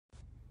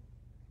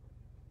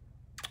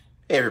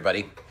Hey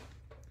everybody.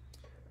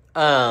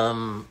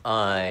 I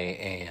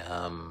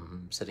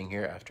am sitting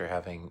here after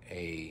having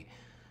a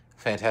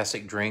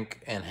fantastic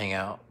drink and hang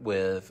out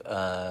with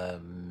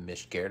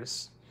Mish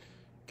Garrett's,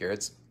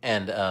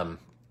 and I'm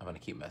gonna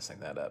keep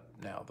messing that up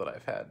now that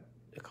I've had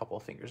a couple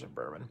of fingers of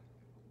bourbon.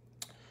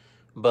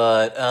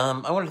 But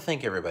I wanted to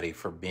thank everybody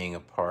for being a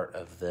part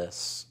of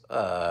this,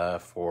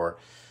 for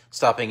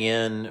stopping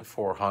in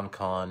for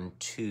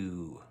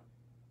HAUNCON2.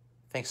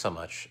 Thanks so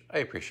much. I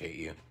appreciate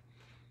you.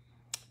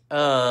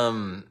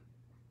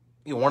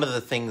 One of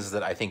the things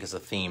that I think is a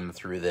theme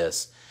through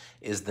this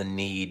is the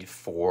need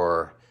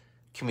for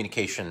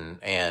communication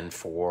and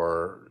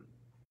for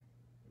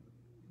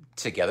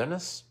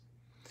togetherness.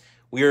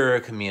 We are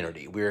a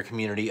community. We're a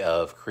community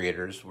of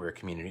creators. We're a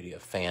community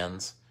of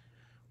fans.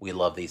 We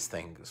love these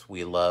things.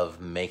 We love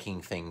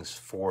making things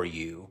for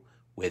you,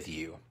 with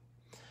you.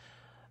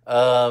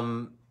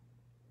 Comic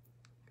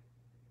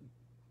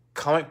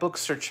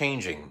books are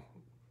changing.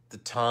 The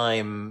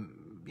time,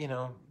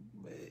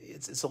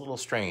 it's a little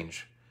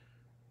strange.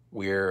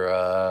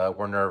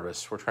 We're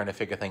nervous. We're trying to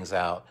figure things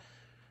out,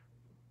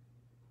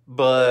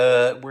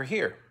 but we're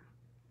here,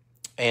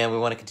 and we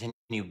want to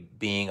continue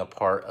being a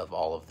part of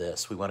all of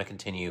this. We want to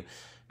continue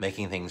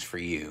making things for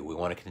you. We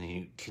want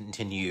to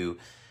continue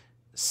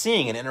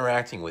seeing and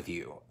interacting with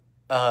you.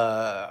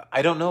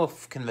 I don't know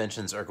if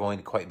conventions are going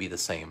to quite be the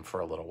same for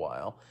a little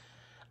while.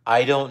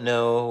 I don't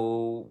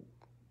know,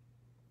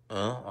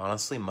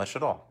 honestly, much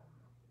at all.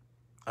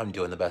 I'm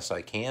doing the best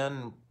I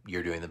can.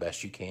 You're doing the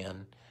best you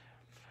can.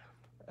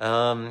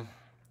 We're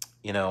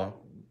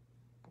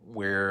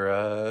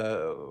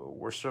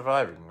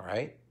surviving,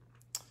 right?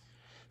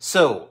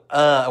 So,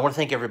 I want to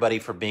thank everybody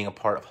for being a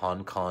part of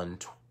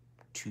HAUNCON2.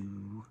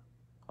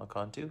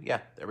 HAUNCON2?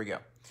 Yeah, there we go.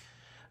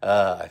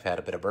 I've had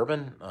a bit of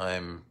bourbon.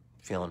 I'm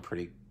feeling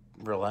pretty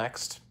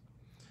relaxed.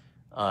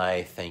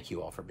 I thank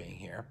you all for being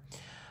here.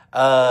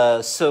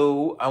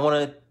 So I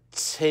want to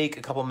take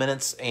a couple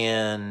minutes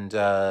and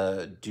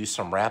do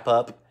some wrap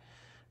up.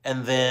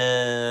 And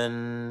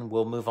then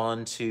we'll move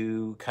on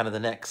to kind of the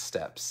next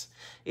steps.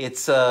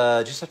 It's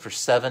just after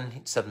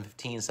 7:15,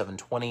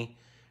 7:20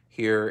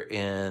 here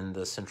in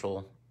the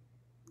central,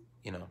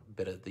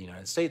 bit of the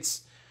United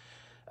States.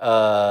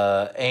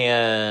 I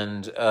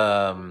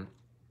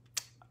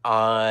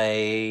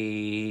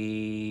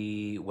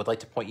would like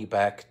to point you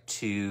back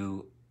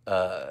to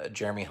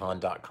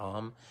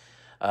jeremyhaun.com.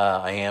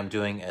 I am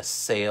doing a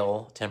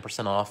sale,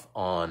 10% off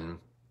on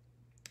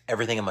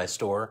everything in my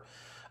store.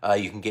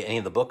 You can get any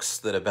of the books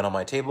that have been on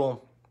my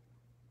table.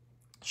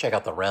 Check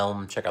out The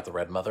Realm. Check out The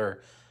Red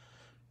Mother.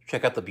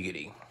 Check out The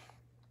Beauty.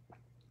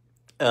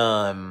 You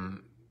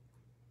can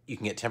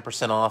get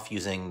 10% off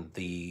using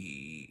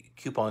the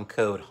coupon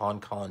code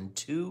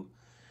HAUNCON2.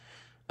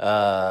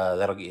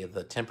 That'll get you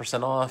the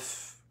 10%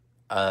 off.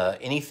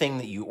 Anything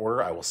that you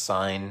order, I will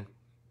sign,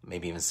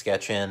 maybe even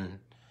sketch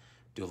in,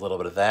 do a little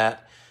bit of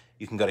that.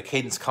 You can go to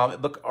Cadence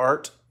Comic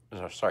Art.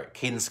 There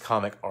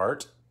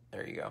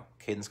you go.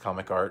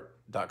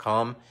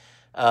 CadenceComicArt.com.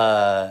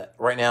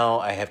 Right now,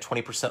 I have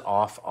 20%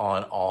 off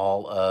on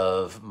all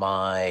of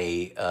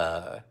my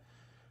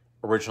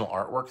original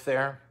artwork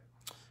there.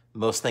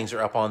 Most things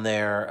are up on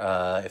there.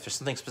 If there's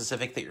something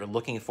specific that you're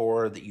looking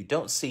for that you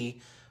don't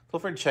see, feel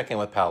free to check in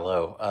with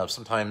Paolo.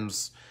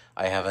 Sometimes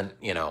I haven't,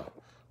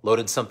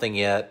 loaded something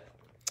yet.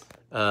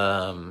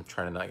 Trying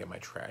to not get my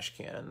trash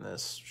can in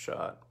this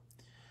shot.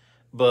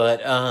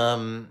 But,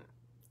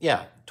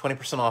 yeah,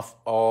 20% off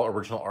all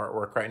original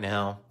artwork right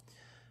now.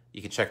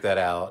 You can check that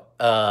out.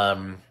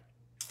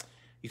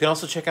 You can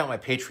also check out my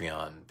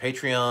Patreon.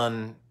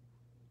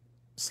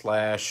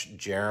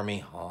 Patreon.com/Jeremy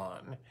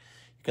Haun. You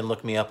can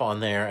look me up on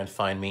there and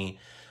find me.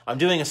 I'm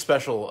doing a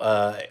special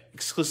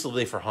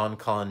exclusively for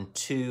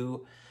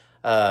HAUNCON2.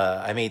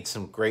 I made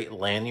some great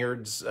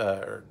lanyards,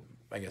 or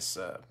I guess,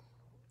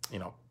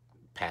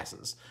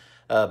 passes.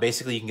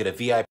 Basically, you can get a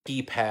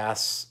VIP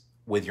pass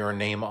with your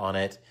name on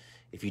it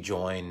if you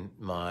join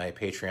my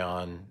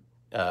Patreon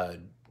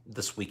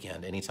this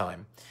weekend,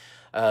 anytime.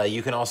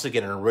 You can also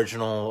get an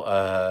original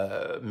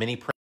mini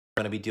print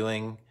I'm going to be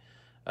doing.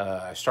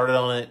 I started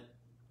on it.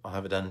 I'll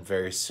have it done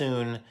very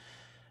soon.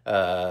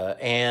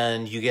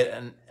 And you get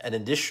an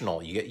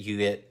additional, you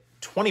get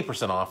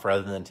 20% off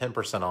rather than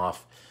 10%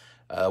 off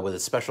with a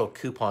special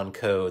coupon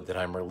code that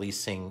I'm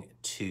releasing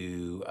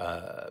to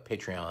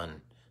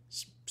Patreon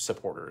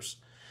supporters.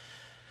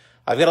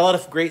 I've got a lot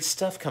of great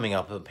stuff coming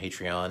up on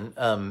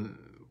Patreon.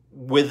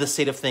 With the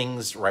state of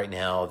things right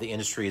now, the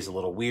industry is a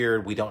little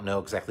weird. We don't know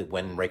exactly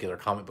when regular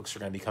comic books are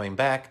going to be coming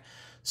back.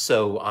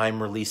 So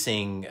I'm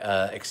releasing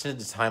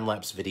extended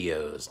time-lapse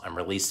videos. I'm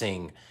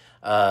releasing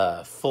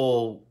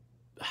full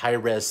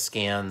high-res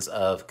scans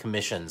of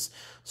commissions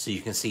so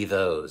you can see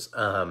those.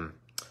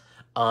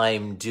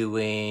 I'm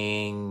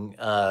doing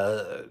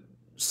a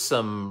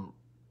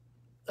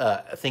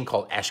thing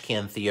called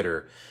Ashcan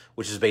Theater,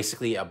 which is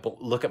basically a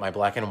look at my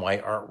black and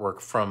white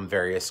artwork from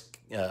various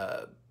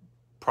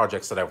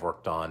projects that I've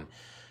worked on.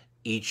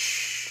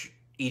 Each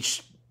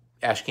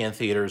Ashcan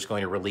Theater is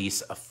going to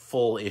release a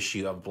full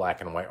issue of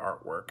black and white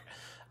artwork.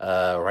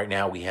 Right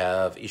now we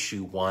have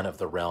issue 1 of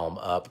The Realm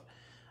up.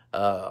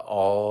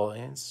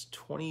 It's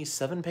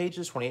 27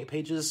 pages, 28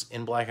 pages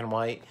in black and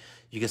white.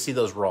 You can see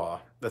those raw.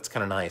 That's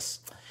kind of nice.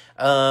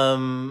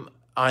 I'm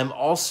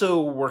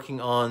also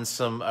working on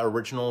some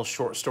original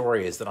short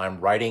stories that I'm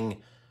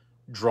writing,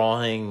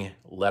 drawing,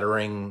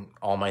 lettering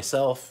all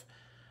myself.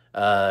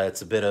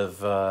 It's a bit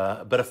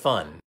of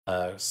fun.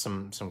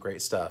 Some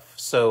great stuff.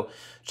 So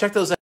check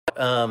those out.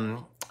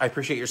 I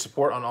appreciate your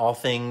support on all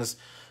things.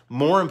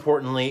 More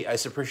importantly, I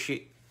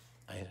appreciate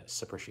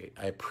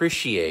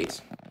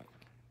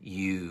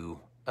you. You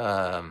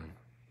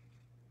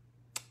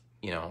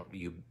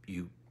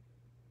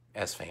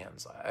as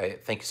fans. I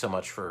thank you so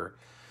much for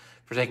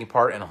taking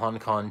part in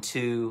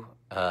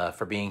HAUNCON2,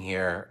 for being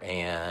here.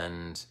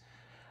 And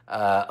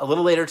a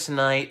little later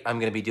tonight, I'm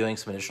going to be doing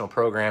some additional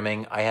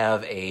programming. I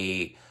have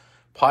a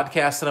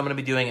podcast that I'm going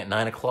to be doing at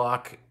 9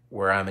 o'clock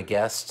where I'm a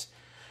guest.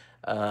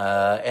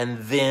 And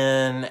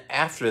then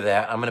after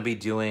that, I'm going to be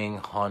doing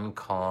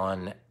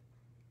HAUNCON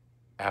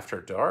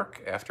after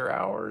dark, after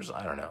hours.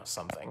 I don't know,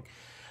 something.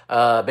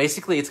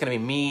 Basically, it's going to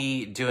be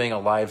me doing a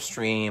live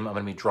stream. I'm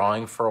going to be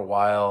drawing for a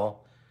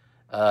while,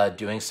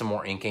 doing some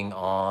more inking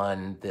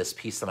on this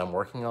piece that I'm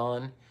working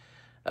on.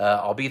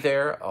 I'll be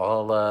there.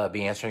 I'll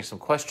be answering some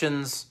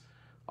questions.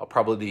 I'll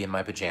probably be in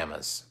my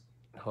pajamas.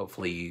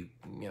 Hopefully,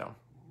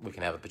 we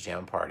can have a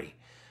pajama party.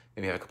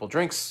 Maybe have a couple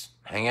drinks,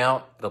 hang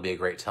out. It'll be a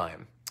great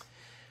time.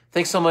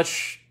 Thanks so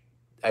much.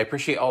 I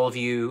appreciate all of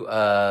you.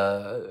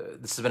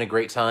 This has been a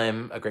great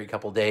time, a great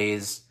couple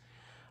days.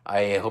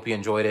 I hope you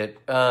enjoyed it.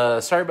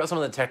 Sorry about some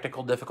of the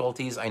technical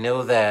difficulties. I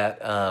know that,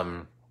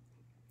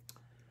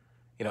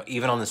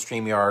 even on the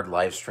StreamYard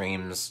live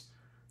streams,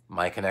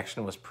 my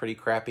connection was pretty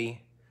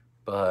crappy.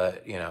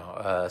 But,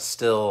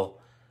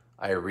 still,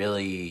 I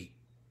really,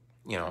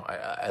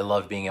 I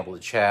love being able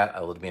to chat. I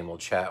love being able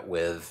to chat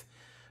with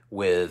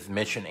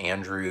Mitch and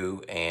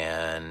Andrew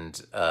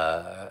and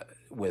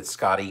with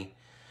Scotty.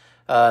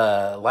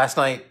 Last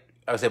night,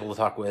 I was able to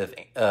talk with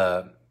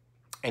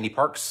Andy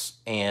Parks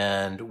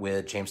and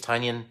with James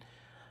Tynion.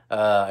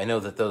 I know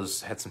that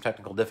those had some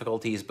technical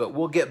difficulties, but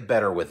we'll get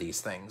better with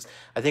these things.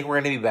 I think we're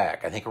going to be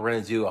back. I think we're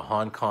going to do a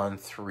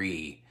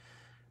HAUNCON3.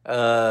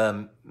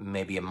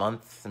 Maybe a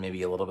month,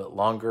 maybe a little bit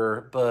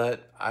longer,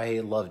 but I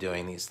love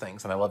doing these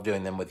things, and I love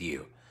doing them with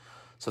you.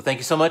 So thank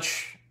you so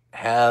much.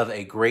 Have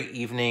a great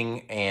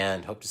evening,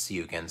 and hope to see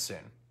you again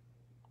soon.